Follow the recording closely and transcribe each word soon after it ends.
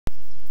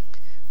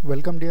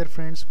Welcome dear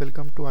friends,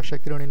 welcome to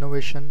AshaKiran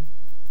Innovation.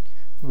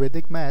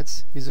 Vedic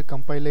Maths is a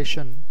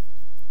compilation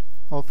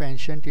of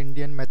ancient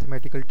Indian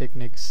mathematical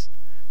techniques.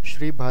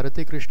 Shri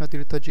Bharati Krishna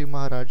Tirthaji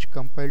Maharaj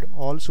compiled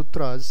all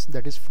sutras,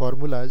 that is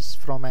formulas,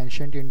 from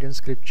ancient Indian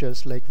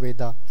scriptures like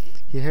Veda.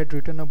 He had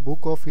written a book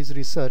of his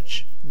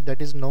research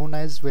that is known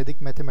as Vedic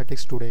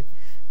Mathematics today,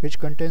 which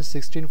contains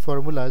 16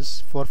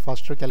 formulas for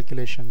faster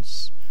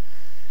calculations.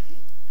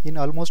 In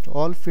almost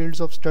all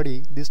fields of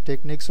study, these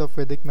techniques of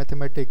Vedic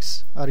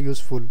mathematics are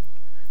useful.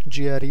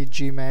 GRE,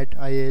 GMAT,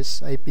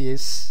 IAS,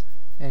 IPS,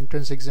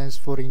 entrance exams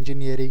for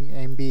engineering,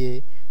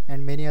 MBA,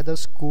 and many other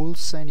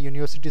schools and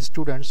university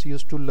students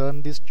used to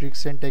learn these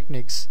tricks and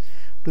techniques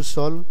to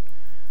solve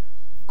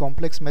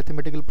complex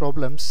mathematical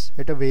problems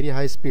at a very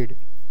high speed.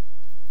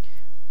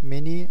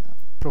 Many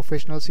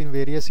professionals in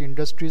various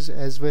industries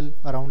as well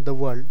around the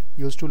world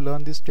used to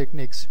learn these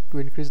techniques to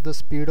increase the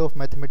speed of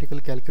mathematical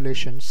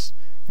calculations,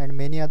 and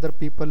many other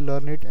people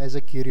learn it as a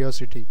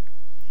curiosity.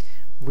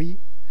 We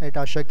at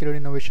AshaKiran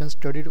Innovation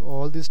studied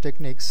all these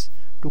techniques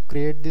to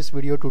create this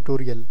video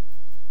tutorial.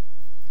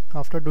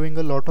 After doing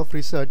a lot of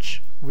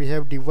research, we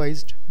have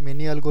devised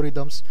many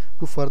algorithms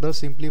to further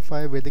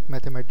simplify Vedic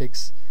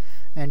mathematics,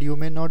 and you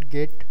may not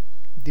get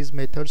these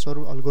methods or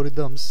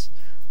algorithms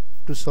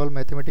to solve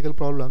mathematical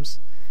problems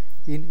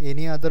in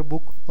any other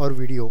book or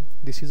video.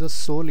 This is a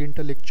sole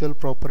intellectual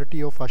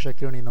property of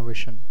AshaKiran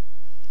Innovation.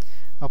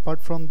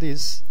 Apart from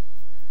this,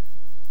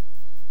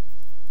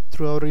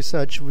 through our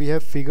research, we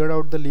have figured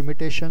out the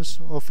limitations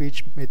of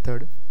each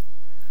method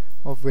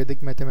of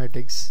Vedic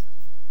mathematics.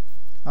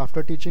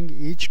 After teaching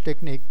each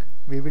technique,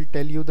 we will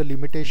tell you the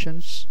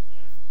limitations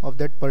of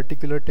that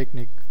particular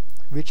technique,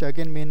 which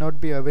again may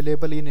not be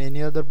available in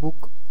any other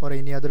book or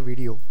any other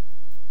video.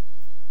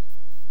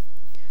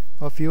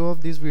 A few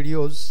of these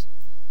videos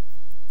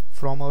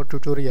from our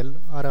tutorial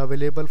are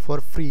available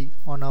for free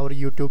on our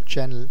YouTube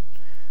channel.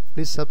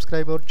 Please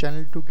subscribe our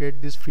channel to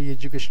get these free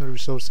educational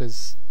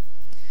resources.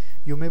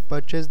 You may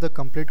purchase the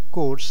complete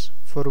course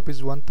for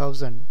Rs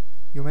 1000.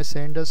 You may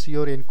send us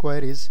your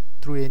inquiries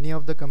through any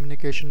of the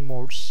communication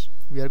modes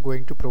we are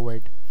going to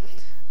provide.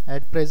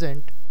 At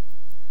present,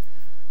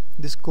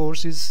 this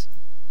course is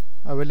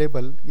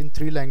available in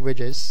 3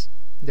 languages,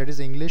 that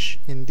is English,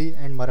 Hindi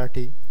and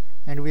Marathi,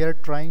 and we are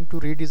trying to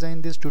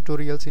redesign these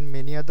tutorials in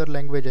many other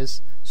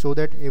languages so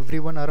that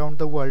everyone around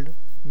the world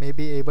may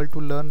be able to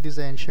learn these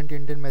ancient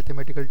Indian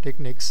mathematical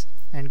techniques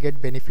and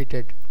get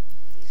benefited.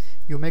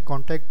 You may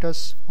contact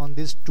us on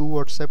these 2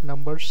 WhatsApp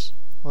numbers,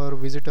 or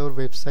visit our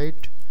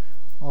website,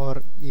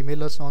 or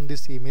email us on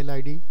this email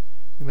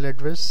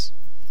address.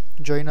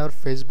 Join our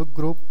Facebook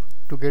group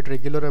to get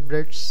regular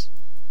updates,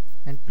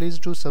 and please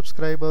do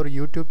subscribe our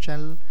YouTube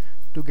channel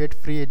to get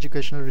free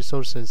educational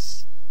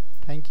resources.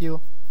 Thank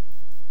you.